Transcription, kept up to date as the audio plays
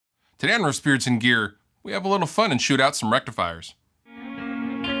Today on Riffs, Beards, and Gear, we have a little fun and shoot out some rectifiers.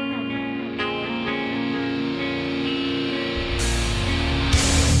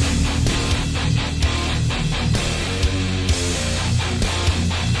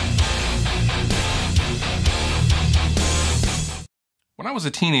 When I was a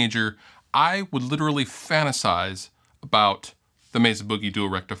teenager, I would literally fantasize about the Mesa Boogie Dual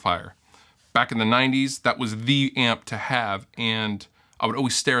Rectifier. Back in the 90s, that was the amp to have, and I would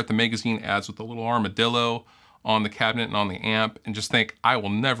always stare at the magazine ads with the little armadillo on the cabinet and on the amp and just think, I will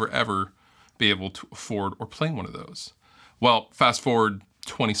never ever be able to afford or play one of those. Well, fast forward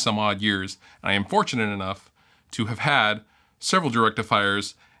 20 some odd years, and I am fortunate enough to have had several dual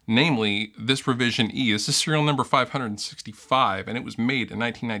rectifiers, namely this Revision E. This is serial number 565, and it was made in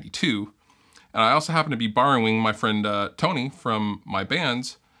 1992. And I also happen to be borrowing my friend Tony from my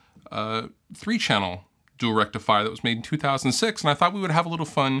band's 3-channel dual rectifier that was made in 2006, and I thought we would have a little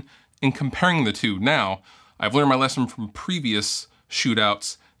fun in comparing the two. Now, I've learned my lesson from previous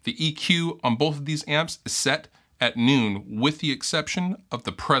shootouts. The EQ on both of these amps is set at noon, with the exception of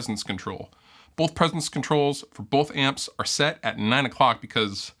the presence control. Both presence controls for both amps are set at 9 o'clock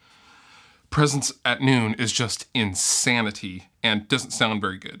because presence at noon is just insanity and doesn't sound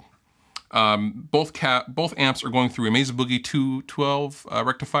very good. Both amps are going through a Mesa Boogie 212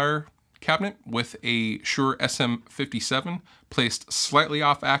 rectifier cabinet with a Shure SM57 placed slightly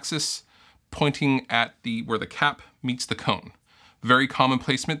off axis, pointing at where the cap meets the cone. Very common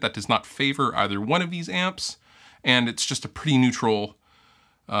placement that does not favor either one of these amps, and it's just a pretty neutral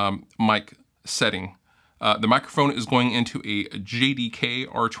mic setting. The microphone is going into a JDK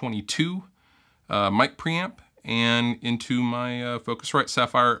R22 mic preamp and into my Focusrite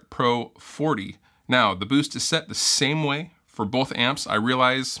Sapphire Pro 40. Now, the boost is set the same way for both amps. I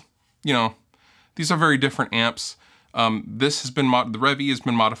realize, you know, these are very different amps. This has been the Rev E has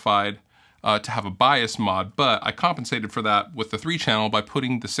been modified to have a bias mod, but I compensated for that with the 3-channel by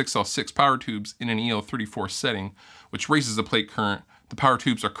putting the 6L6 power tubes in an EL34 setting, which raises the plate current. The power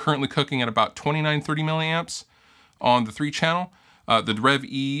tubes are currently cooking at about 2930 milliamps on the 3-channel. The Rev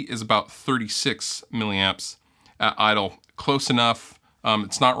E is about 36 milliamps at idle. Close enough.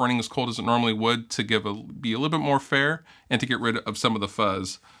 It's not running as cold as it normally would to be a little bit more fair and to get rid of some of the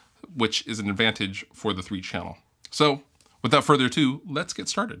fuzz, which is an advantage for the 3-channel. So, without further ado, let's get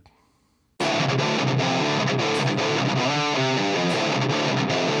started.